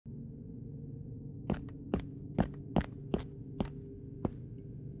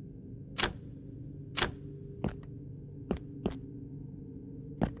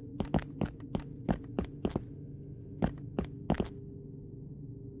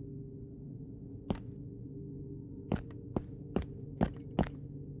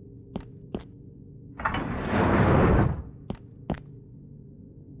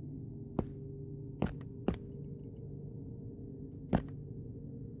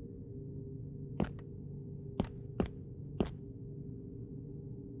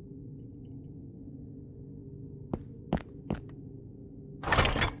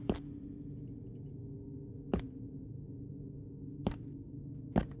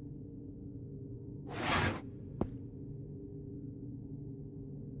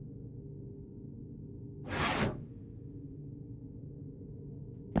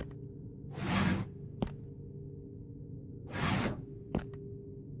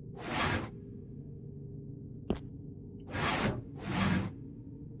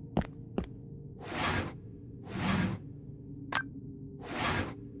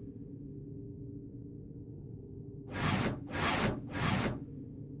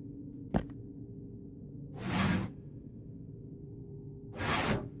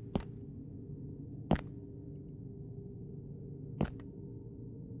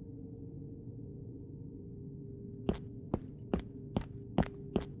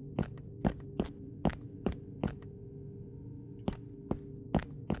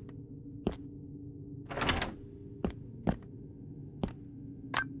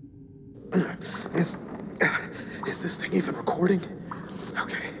recording?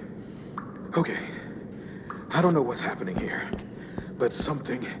 Okay. Okay. I don't know what's happening here, but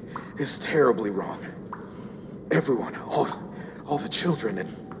something is terribly wrong. Everyone, all the children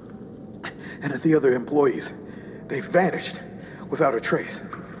and the other employees, they vanished without a trace.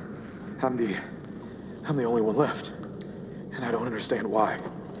 I'm the only one left, and I don't understand why.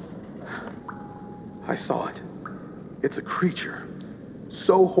 I saw it. It's a creature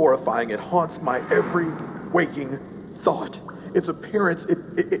so horrifying it haunts my every waking thought. Its appearance,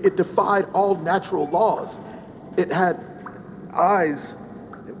 it defied all natural laws. It had eyes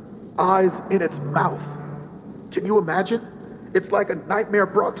in its mouth. Can you imagine? It's like a nightmare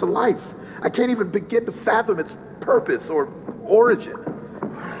brought to life. I can't even begin to fathom its purpose or origin.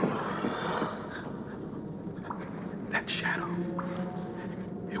 That shadow,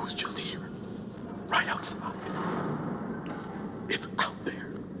 it was just here, right outside. It's out there,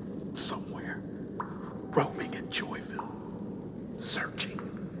 somewhere, roaming in Joyville, searching.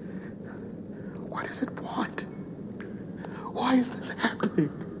 What does it want? Why is this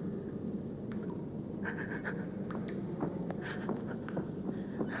happening?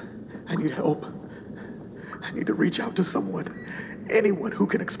 I need help. I need to reach out to someone, anyone who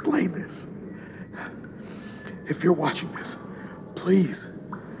can explain this. If you're watching this, please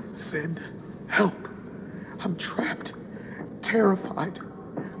send help. I'm trapped, terrified.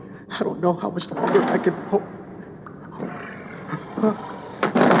 I don't know how much longer I can hope.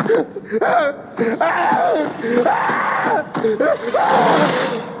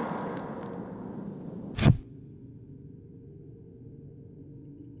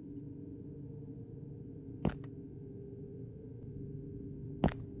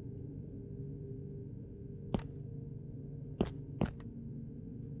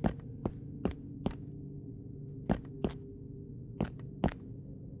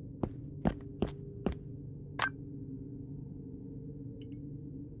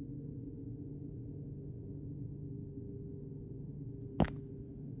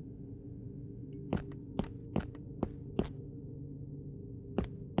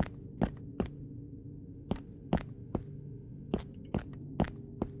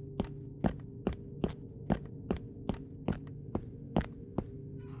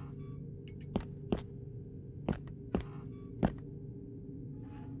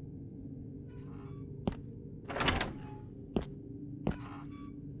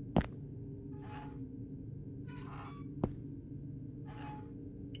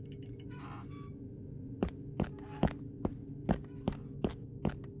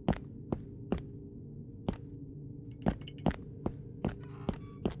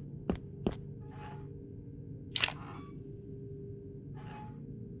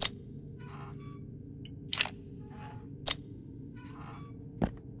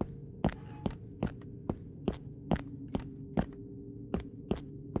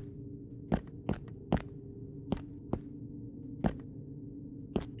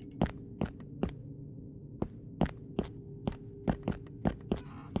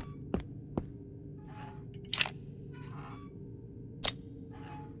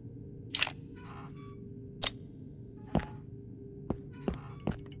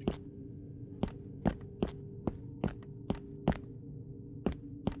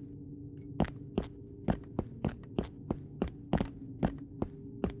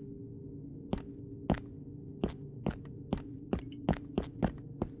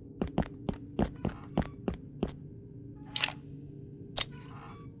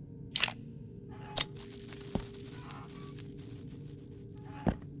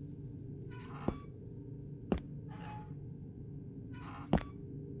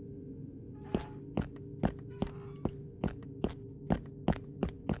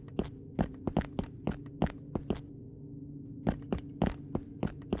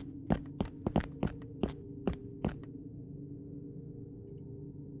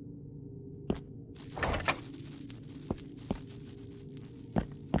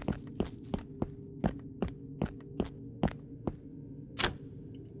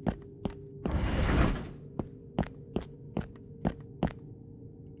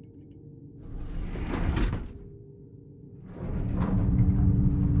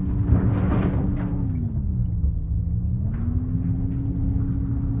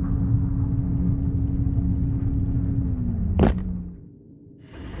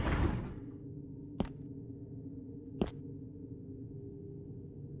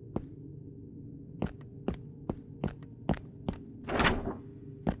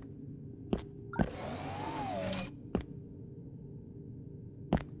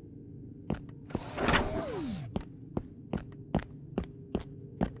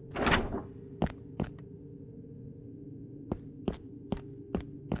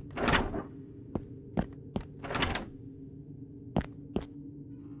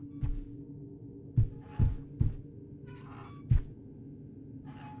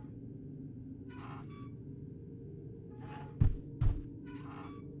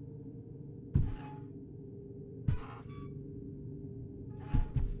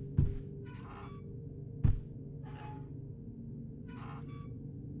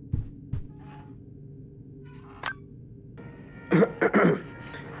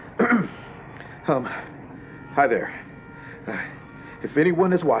 Hi there. If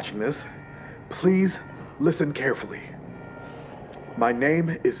anyone is watching this, please listen carefully. My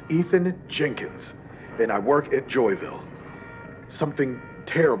name is Ethan Jenkins, and I work at Joyville. Something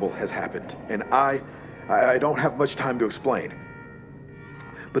terrible has happened, and I don't have much time to explain.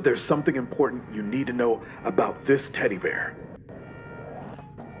 But there's something important you need to know about this teddy bear.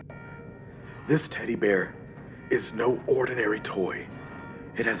 This teddy bear is no ordinary toy.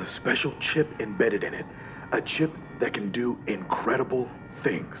 It has a special chip embedded in it, a chip that can do incredible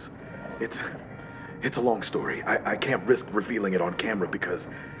things. It's a long story. I can't risk revealing it on camera because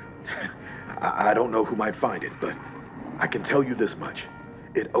I don't know who might find it, but I can tell you this much.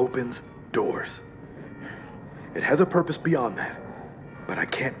 It opens doors. It has a purpose beyond that, but I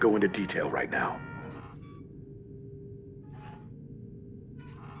can't go into detail right now.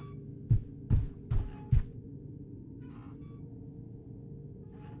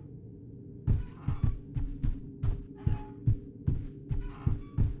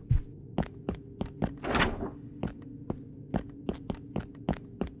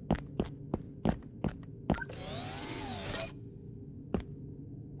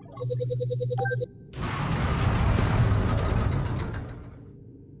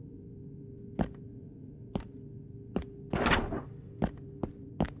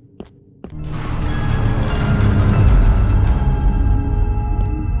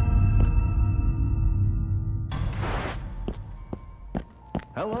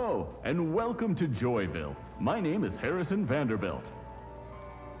 Hello, and welcome to Joyville. My name is Harrison Vanderbilt.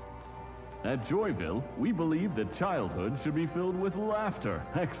 At Joyville, we believe that childhood should be filled with laughter,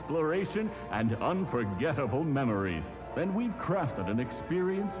 exploration, and unforgettable memories. And we've crafted an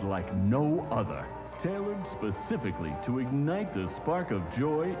experience like no other, tailored specifically to ignite the spark of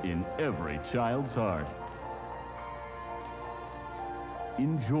joy in every child's heart.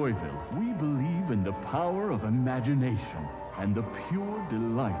 In Joyville, we believe in the power of imagination and the pure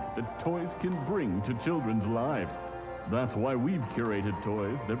delight that toys can bring to children's lives. That's why we've curated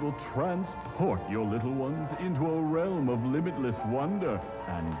toys that will transport your little ones into a realm of limitless wonder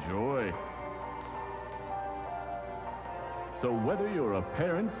and joy. So whether you're a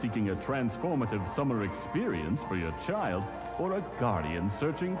parent seeking a transformative summer experience for your child, or a guardian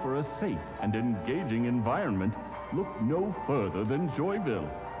searching for a safe and engaging environment, look no further than Joyville.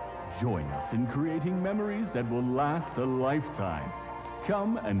 Join us in creating memories that will last a lifetime.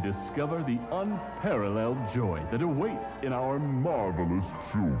 Come and discover the unparalleled joy that awaits in our marvelous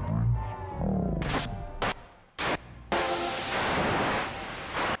children's house.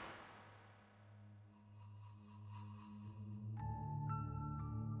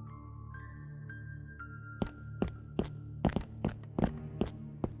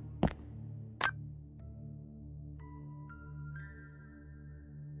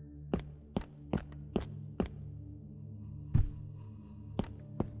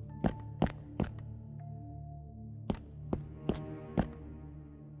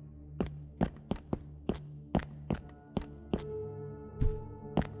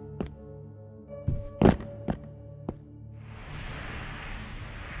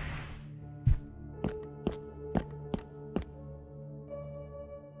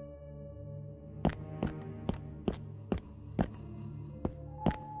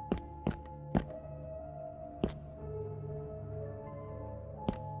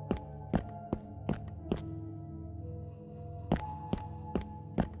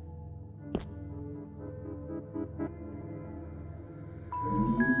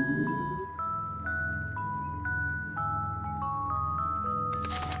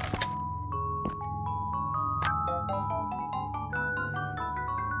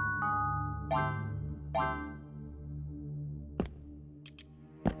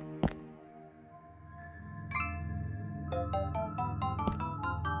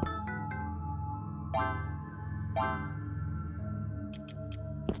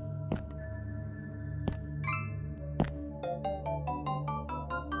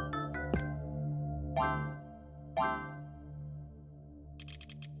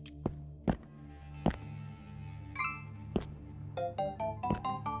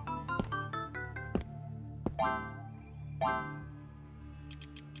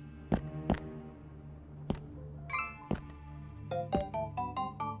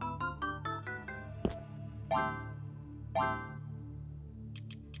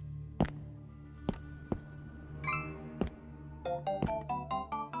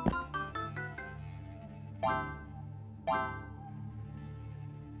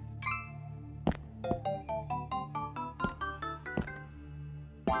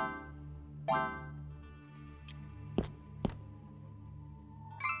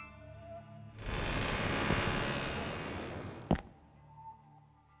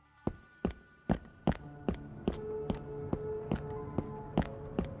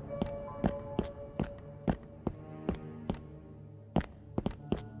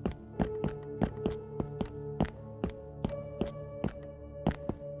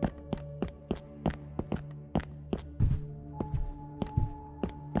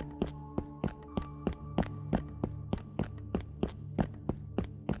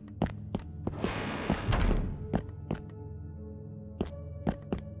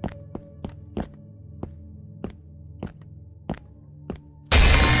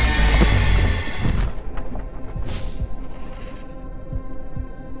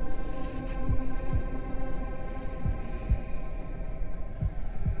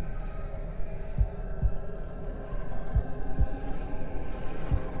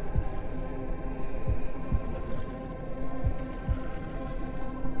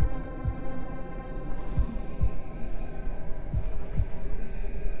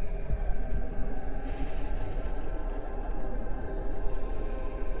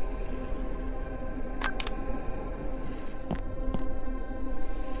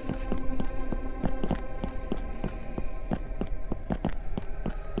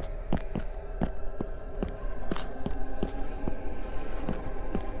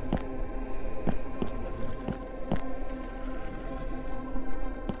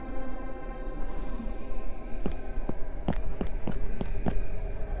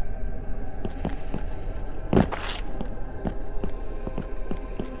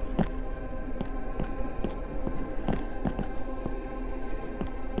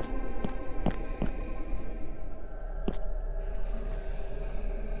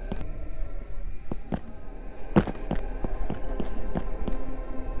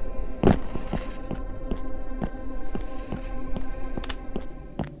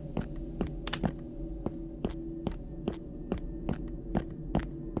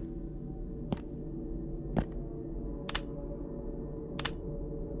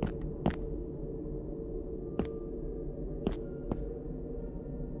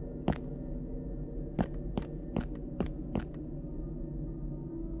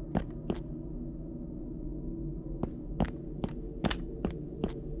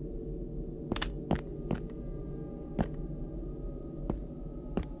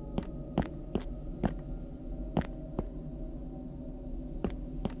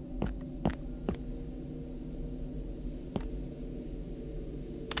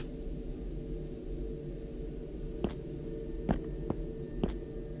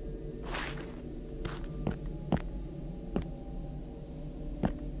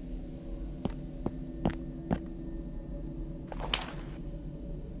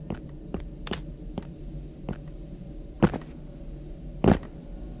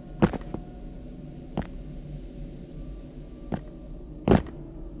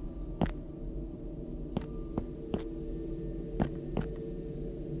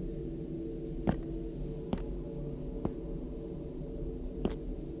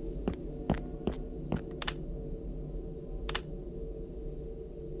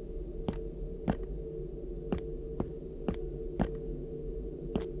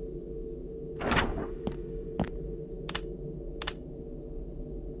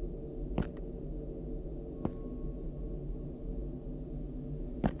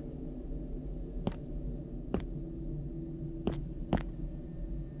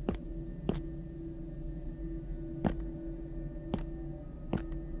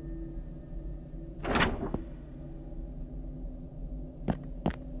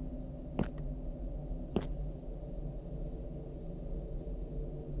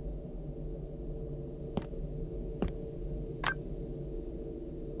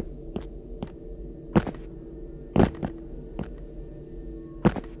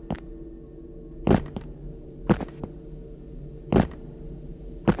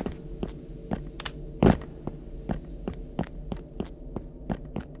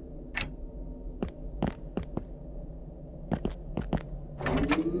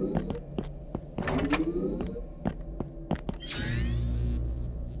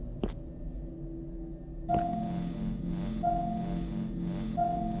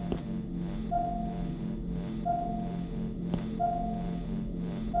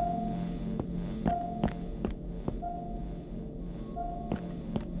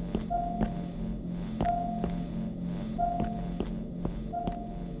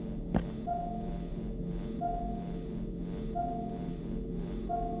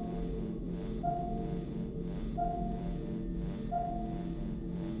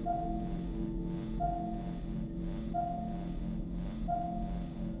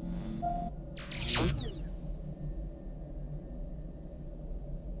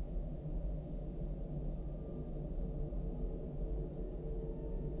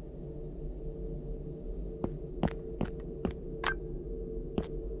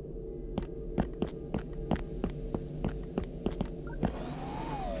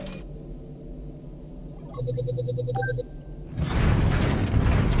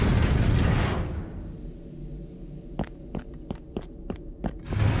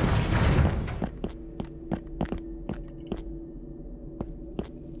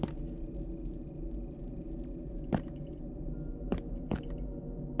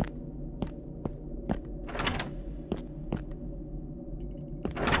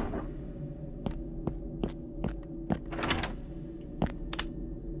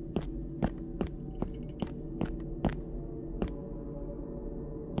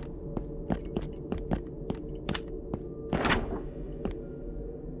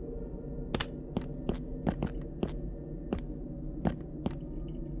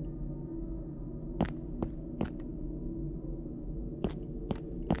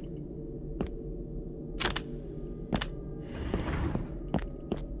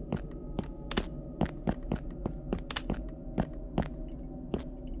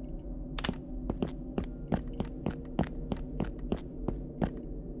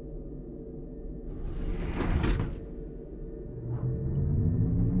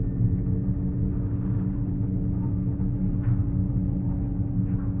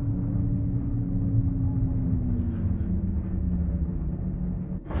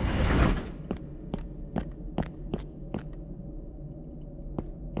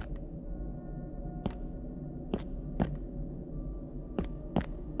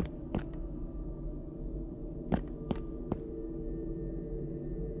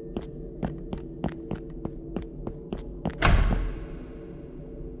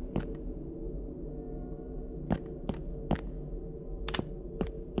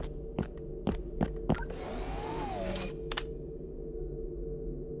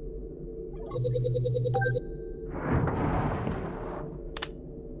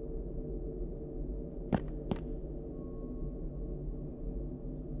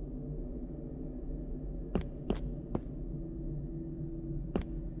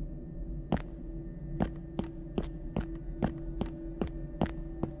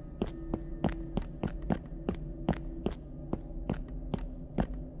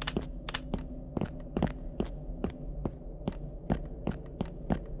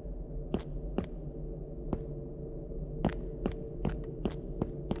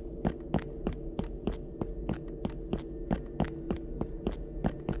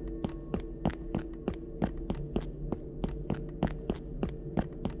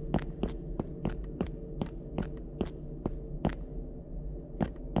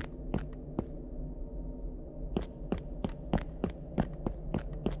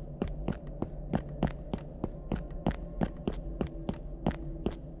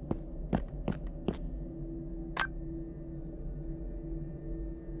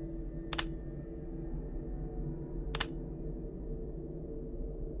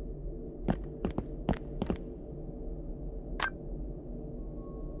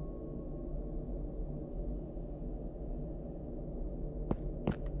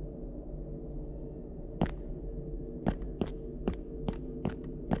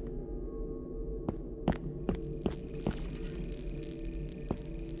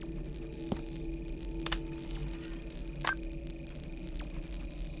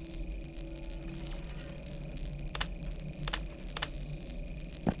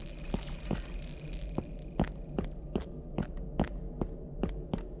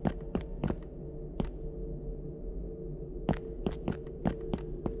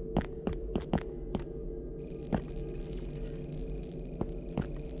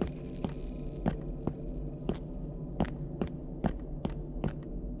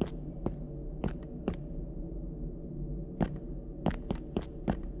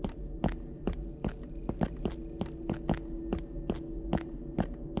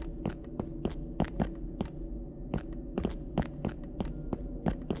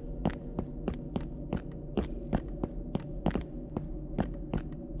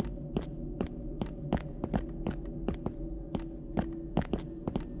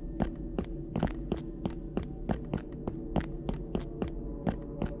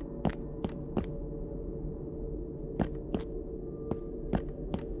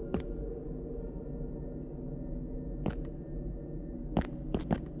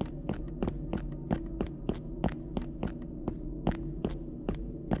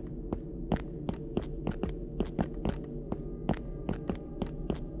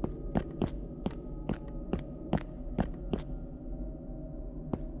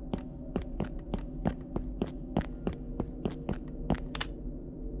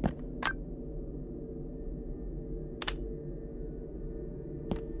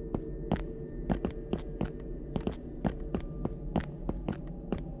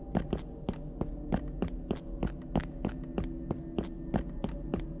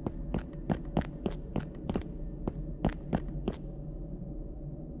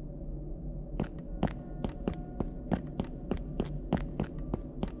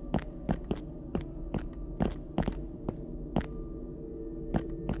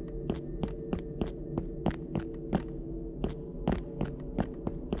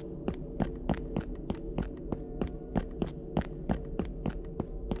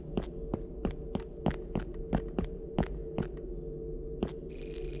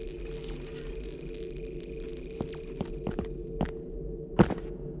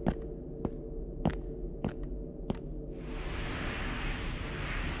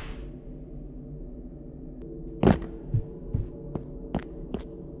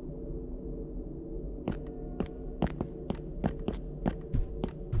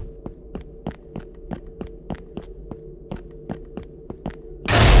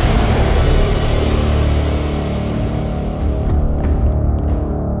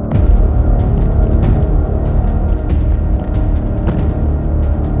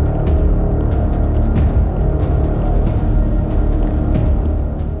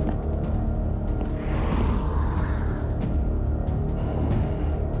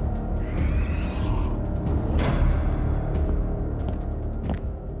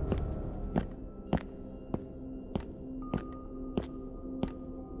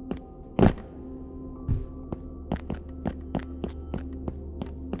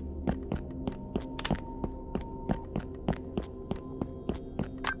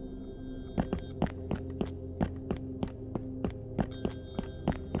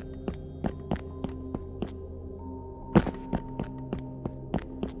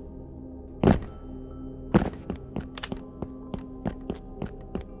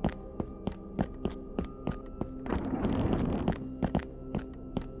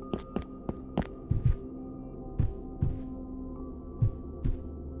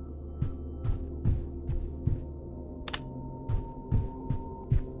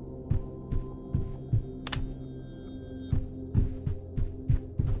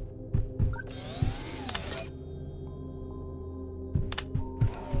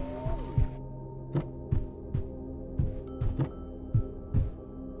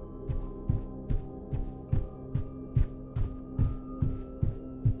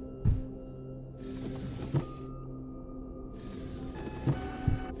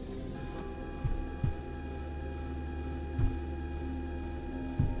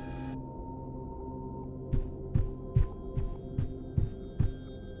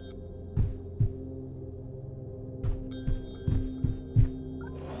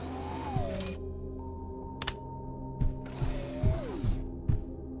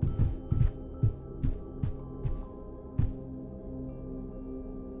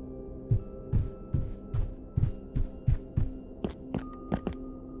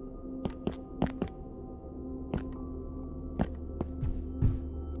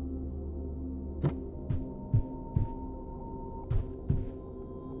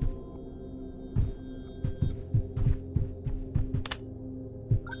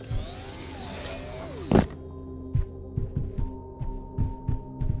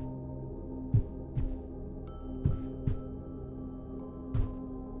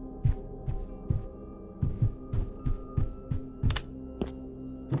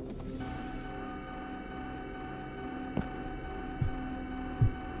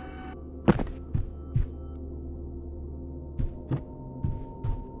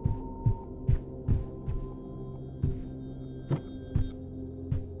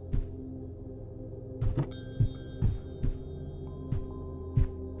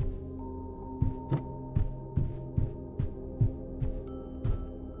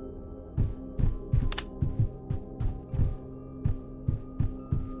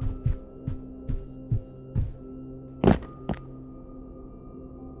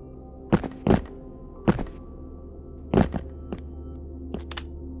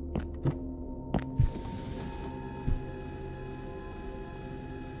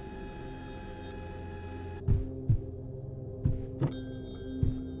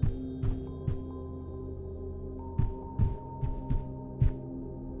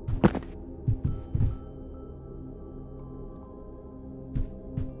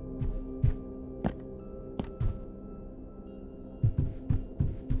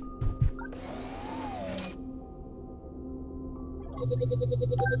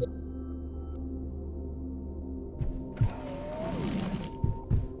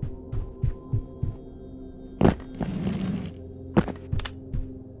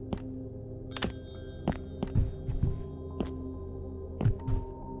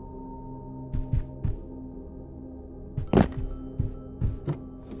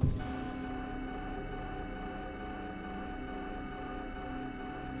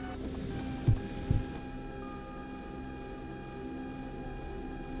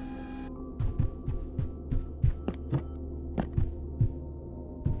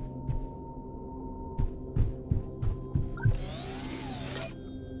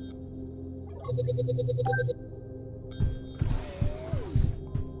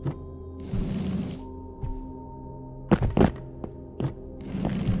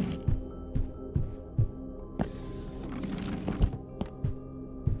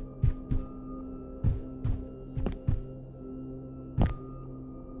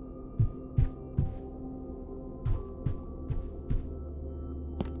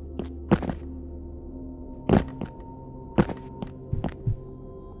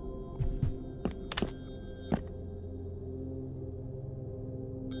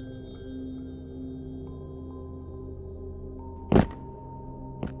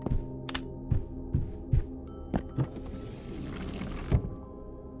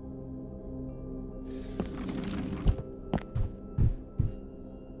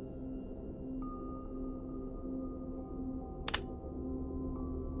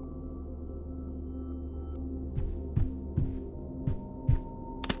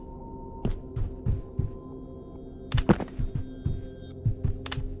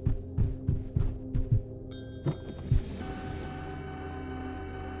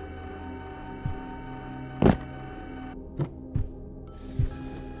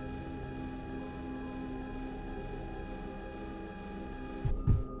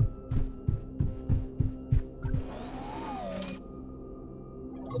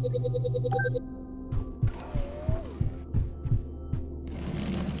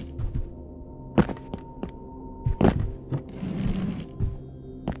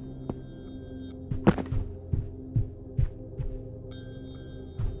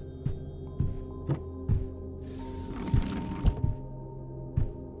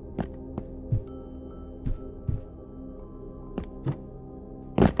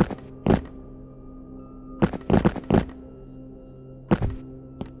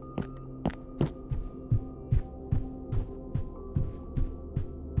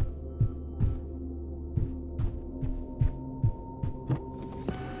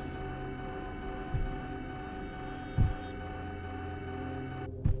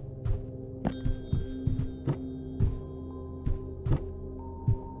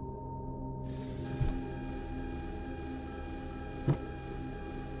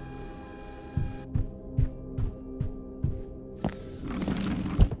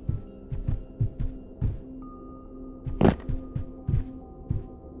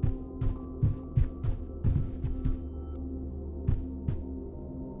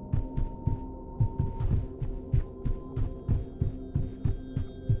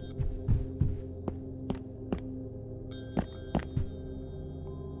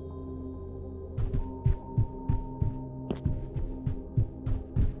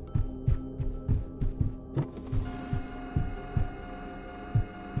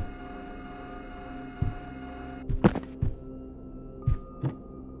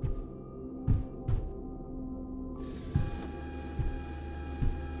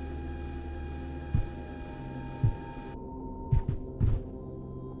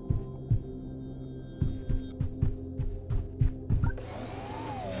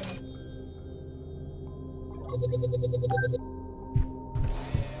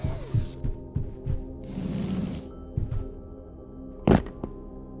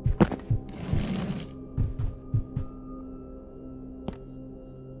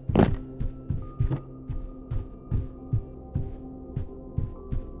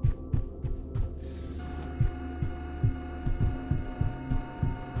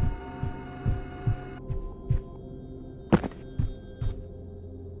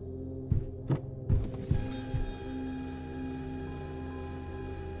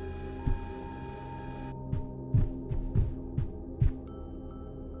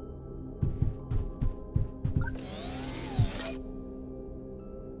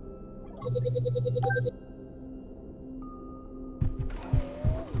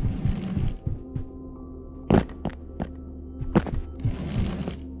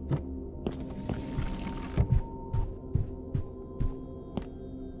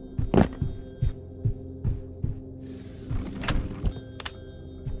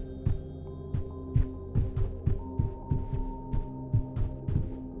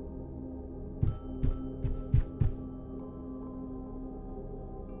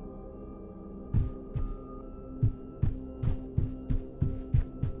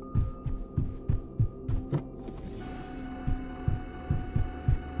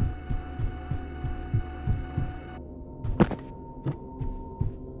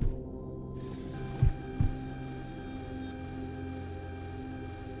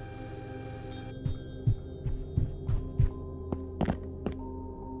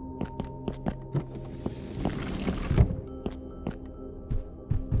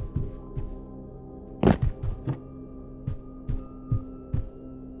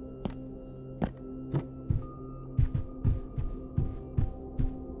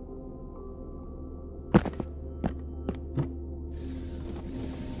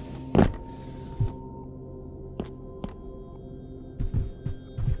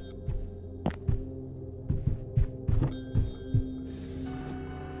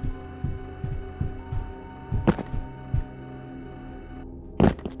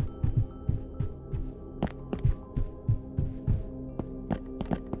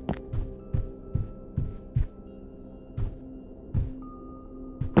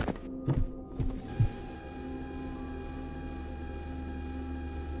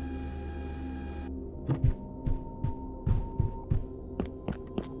 you.